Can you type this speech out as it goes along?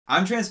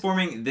I'm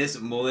transforming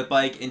this mullet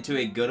bike into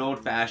a good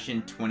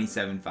old-fashioned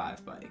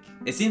 27.5 bike.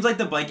 It seems like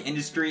the bike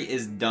industry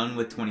is done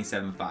with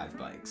 27.5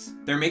 bikes.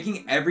 They're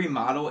making every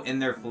model in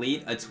their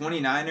fleet a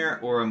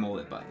 29er or a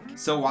mullet bike.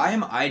 So why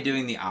am I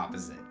doing the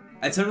opposite?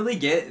 I totally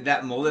get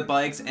that mullet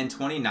bikes and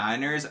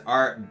 29ers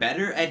are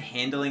better at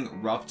handling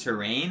rough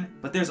terrain,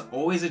 but there's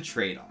always a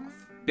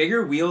trade-off.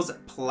 Bigger wheels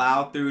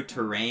plow through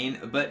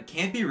terrain, but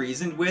can't be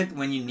reasoned with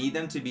when you need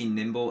them to be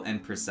nimble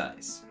and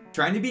precise.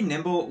 Trying to be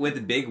nimble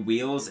with big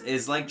wheels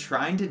is like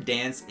trying to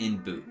dance in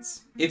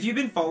boots. If you've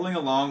been following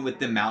along with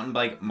the mountain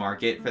bike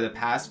market for the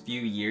past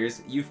few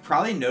years, you've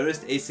probably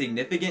noticed a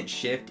significant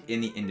shift in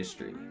the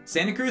industry.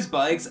 Santa Cruz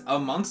bikes,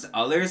 amongst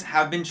others,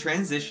 have been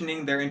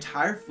transitioning their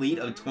entire fleet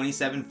of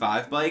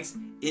 27.5 bikes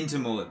into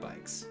mullet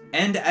bikes.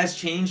 And as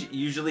change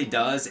usually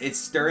does, it's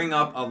stirring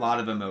up a lot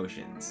of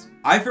emotions.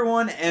 I for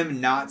one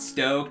am not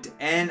stoked,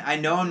 and I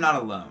know I'm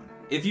not alone.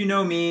 If you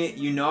know me,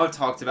 you know I've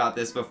talked about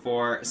this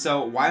before,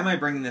 so why am I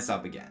bringing this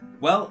up again?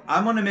 Well,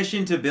 I'm on a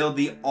mission to build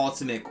the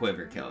ultimate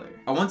quiver killer.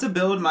 I want to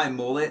build my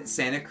mullet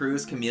Santa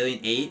Cruz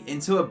Chameleon 8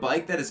 into a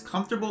bike that is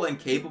comfortable and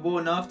capable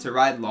enough to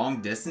ride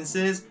long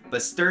distances,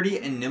 but sturdy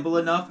and nimble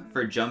enough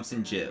for jumps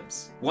and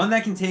jibs. One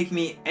that can take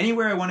me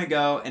anywhere I want to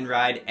go and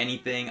ride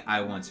anything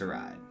I want to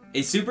ride.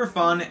 A super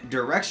fun,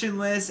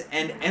 directionless,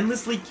 and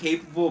endlessly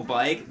capable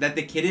bike that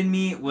the kid in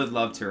me would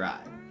love to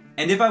ride.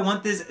 And if I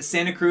want this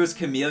Santa Cruz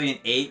Chameleon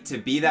 8 to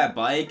be that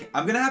bike,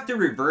 I'm gonna have to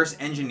reverse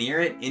engineer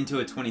it into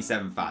a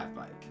 27.5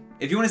 bike.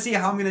 If you wanna see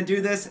how I'm gonna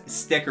do this,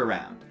 stick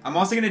around. I'm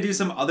also gonna do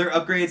some other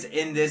upgrades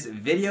in this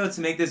video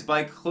to make this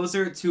bike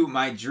closer to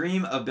my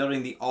dream of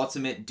building the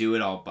ultimate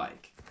do-it-all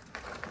bike.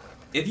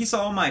 If you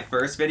saw my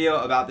first video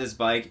about this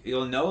bike,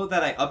 you'll know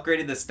that I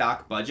upgraded the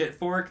stock budget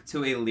fork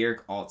to a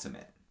Lyric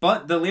Ultimate.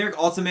 But the Lyric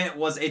Ultimate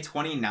was a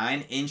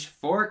 29-inch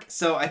fork,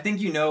 so I think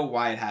you know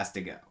why it has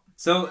to go.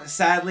 So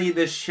sadly,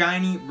 the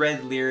shiny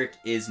red Lyric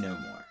is no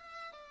more.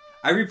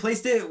 I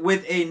replaced it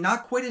with a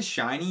not quite as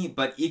shiny,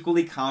 but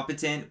equally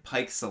competent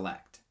Pike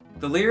Select.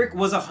 The Lyric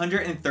was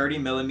 130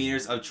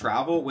 millimeters of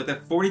travel with a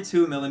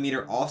 42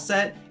 millimeter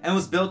offset and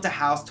was built to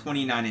house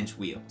 29-inch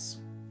wheels.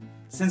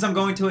 Since I'm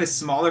going to a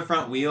smaller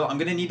front wheel, I'm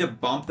going to need to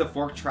bump the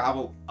fork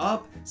travel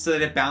up so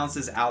that it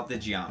balances out the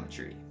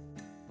geometry.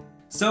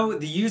 So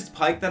the used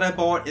Pike that I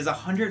bought is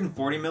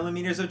 140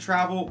 millimeters of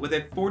travel with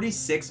a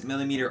 46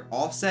 millimeter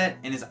offset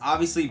and is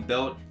obviously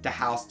built to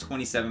house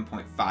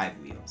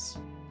 27.5 wheels.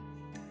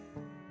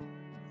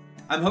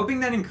 I'm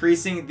hoping that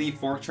increasing the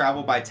fork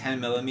travel by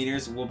 10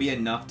 millimeters will be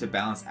enough to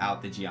balance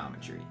out the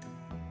geometry.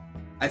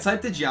 I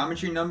typed the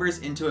geometry numbers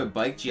into a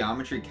bike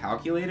geometry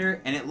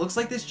calculator, and it looks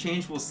like this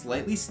change will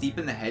slightly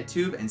steepen the head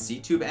tube and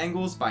seat tube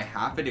angles by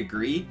half a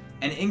degree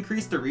and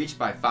increase the reach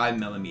by 5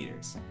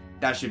 millimeters.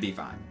 That should be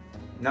fine.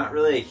 Not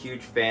really a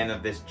huge fan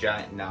of this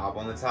giant knob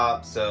on the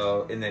top,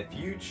 so in the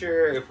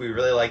future, if we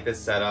really like this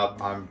setup,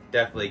 I'm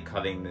definitely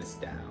cutting this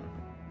down.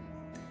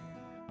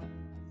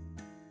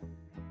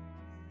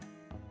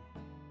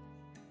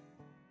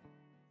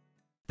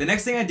 The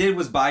next thing I did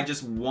was buy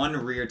just one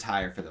rear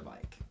tire for the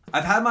bike.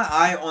 I've had my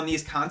eye on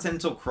these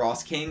Continental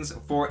Cross Kings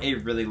for a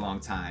really long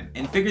time,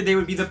 and figured they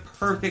would be the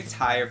perfect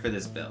tire for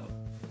this build.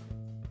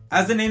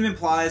 As the name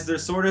implies, they're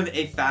sort of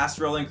a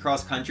fast-rolling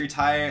cross-country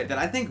tire that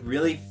I think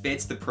really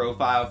fits the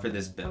profile for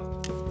this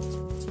build.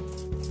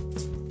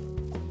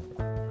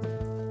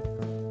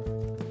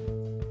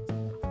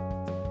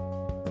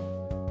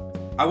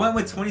 I went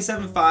with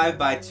 27.5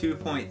 by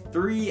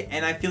 2.3,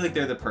 and I feel like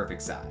they're the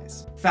perfect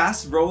size.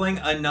 Fast-rolling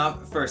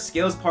enough for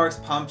skills parks,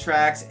 pump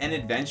tracks, and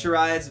adventure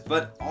rides,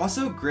 but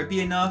also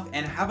grippy enough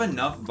and have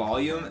enough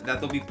volume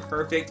that they'll be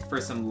perfect for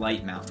some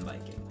light mountain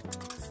biking.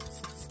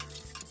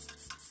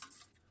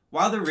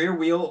 While the rear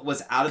wheel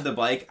was out of the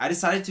bike, I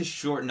decided to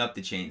shorten up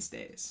the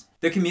chainstays.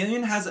 The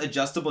Chameleon has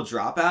adjustable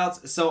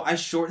dropouts, so I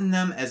shortened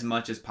them as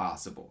much as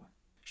possible.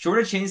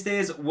 Shorter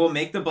chainstays will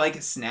make the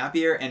bike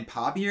snappier and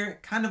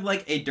poppier, kind of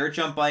like a dirt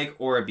jump bike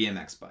or a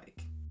BMX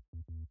bike.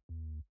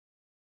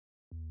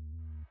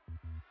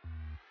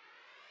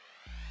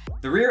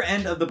 The rear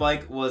end of the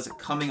bike was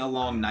coming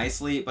along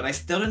nicely, but I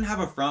still didn't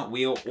have a front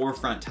wheel or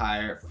front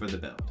tire for the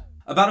build.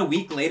 About a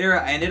week later,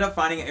 I ended up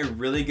finding a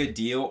really good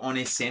deal on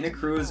a Santa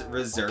Cruz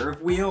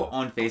reserve wheel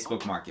on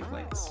Facebook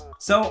Marketplace.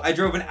 So I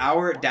drove an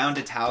hour down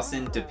to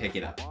Towson to pick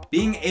it up.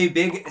 Being a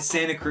big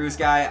Santa Cruz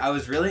guy, I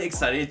was really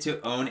excited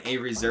to own a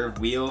reserve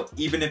wheel,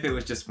 even if it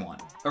was just one.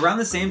 Around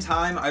the same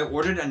time, I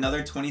ordered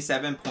another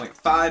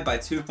 27.5 by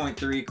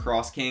 2.3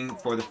 Cross King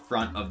for the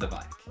front of the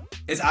bike.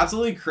 It's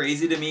absolutely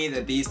crazy to me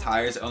that these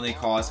tires only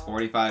cost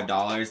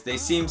 $45. They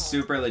seem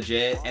super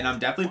legit, and I'm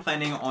definitely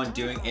planning on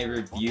doing a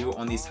review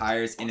on these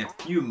tires in a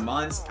few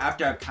months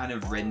after I've kind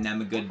of ridden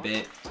them a good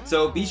bit.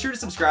 So be sure to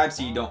subscribe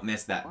so you don't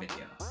miss that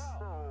video.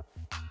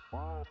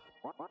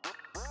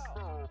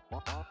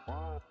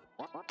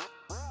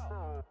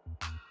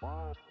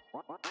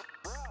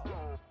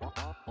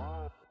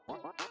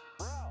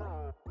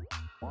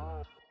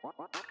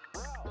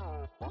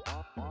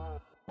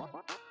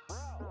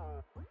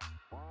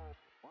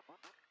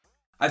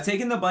 I've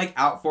taken the bike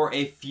out for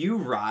a few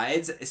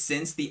rides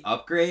since the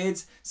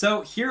upgrades,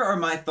 so here are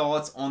my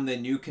thoughts on the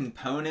new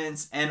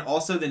components and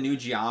also the new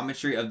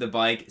geometry of the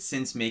bike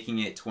since making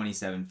it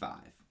 27.5.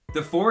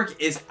 The fork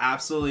is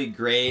absolutely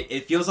great.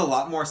 It feels a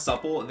lot more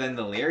supple than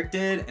the Lyric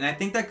did, and I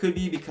think that could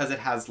be because it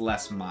has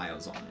less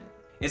miles on it.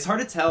 It's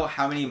hard to tell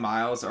how many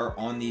miles are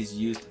on these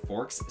used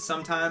forks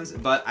sometimes,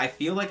 but I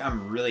feel like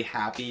I'm really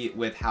happy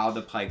with how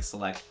the Pike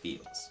Select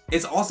feels.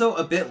 It's also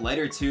a bit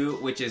lighter too,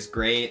 which is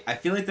great. I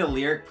feel like the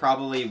Lyric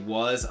probably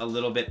was a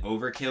little bit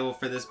overkill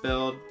for this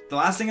build. The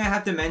last thing I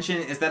have to mention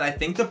is that I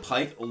think the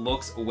Pike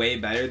looks way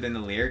better than the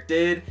Lyric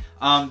did.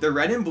 The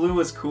red and blue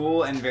was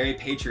cool and very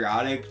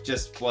patriotic,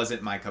 just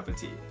wasn't my cup of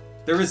tea.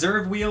 The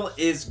reserve wheel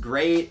is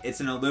great. It's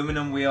an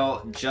aluminum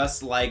wheel,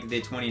 just like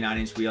the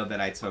 29-inch wheel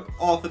that I took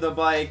off of the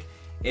bike.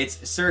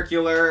 It's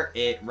circular,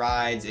 it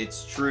rides,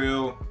 it's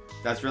true.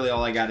 That's really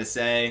all I gotta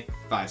say.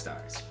 5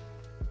 stars.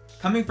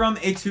 Coming from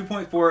a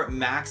 2.4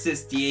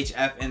 Maxxis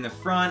DHF in the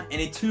front and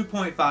a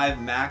 2.5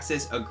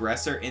 Maxxis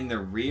Aggressor in the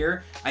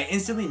rear, I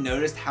instantly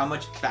noticed how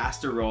much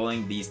faster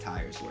rolling these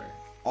tires were.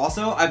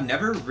 Also, I've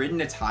never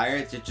ridden a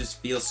tire that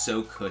just feels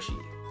so cushy.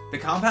 The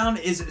compound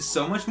is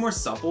so much more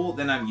supple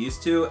than I'm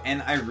used to,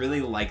 and I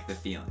really like the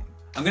feeling.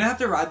 I'm gonna have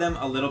to ride them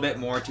a little bit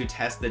more to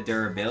test the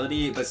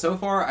durability, but so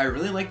far I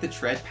really like the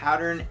tread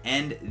pattern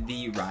and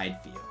the ride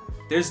feel.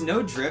 There's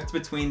no drift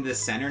between the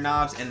center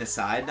knobs and the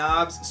side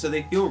knobs, so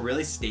they feel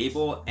really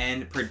stable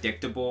and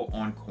predictable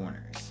on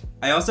corners.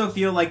 I also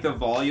feel like the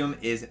volume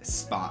is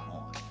spot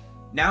on.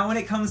 Now when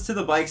it comes to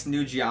the bike's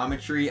new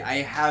geometry,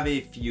 I have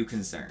a few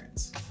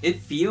concerns.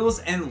 It feels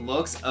and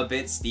looks a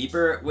bit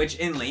steeper, which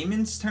in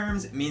layman's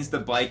terms means the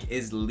bike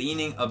is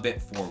leaning a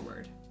bit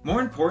forward.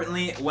 More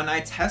importantly, when I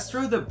test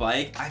rode the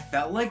bike, I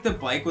felt like the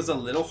bike was a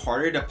little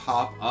harder to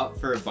pop up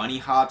for bunny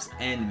hops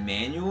and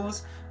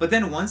manuals, but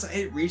then once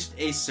it reached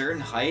a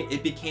certain height,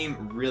 it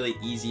became really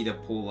easy to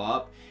pull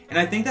up. And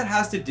I think that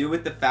has to do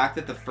with the fact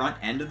that the front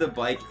end of the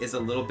bike is a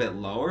little bit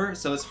lower,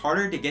 so it's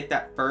harder to get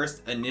that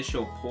first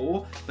initial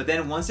pull, but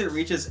then once it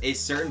reaches a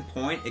certain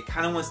point, it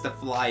kind of wants to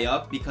fly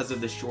up because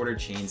of the shorter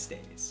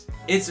chainstays.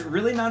 It's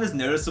really not as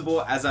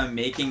noticeable as I'm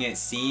making it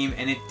seem,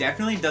 and it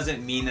definitely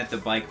doesn't mean that the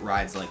bike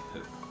rides like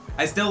poop.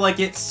 I still like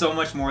it so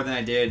much more than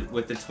I did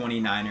with the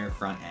 29er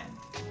front end.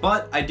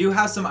 But I do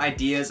have some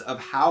ideas of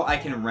how I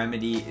can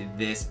remedy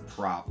this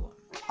problem.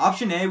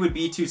 Option A would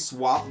be to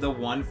swap the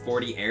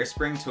 140 air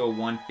spring to a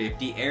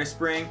 150 air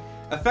spring,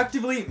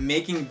 effectively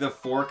making the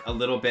fork a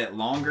little bit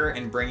longer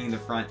and bringing the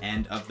front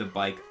end of the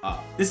bike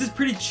up. This is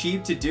pretty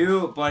cheap to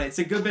do, but it's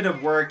a good bit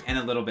of work and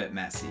a little bit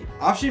messy.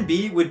 Option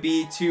B would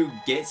be to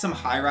get some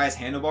high-rise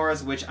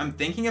handlebars, which I'm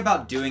thinking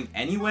about doing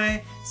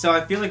anyway, so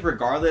I feel like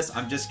regardless,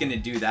 I'm just gonna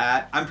do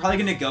that. I'm probably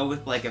gonna go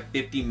with like a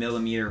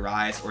 50mm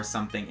rise or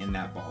something in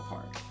that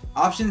ballpark.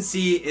 Option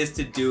C is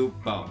to do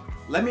both.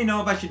 Let me know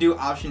if I should do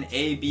option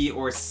A, B,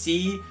 or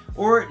C,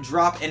 or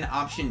drop an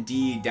option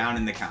D down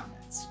in the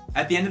comments.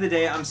 At the end of the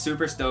day, I'm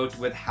super stoked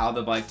with how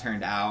the bike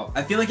turned out.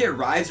 I feel like it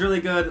rides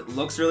really good,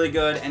 looks really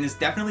good, and is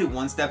definitely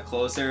one step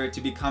closer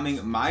to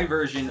becoming my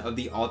version of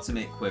the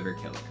ultimate quiver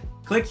killer.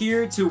 Click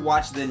here to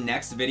watch the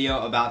next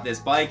video about this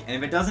bike, and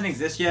if it doesn't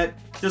exist yet,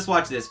 just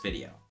watch this video.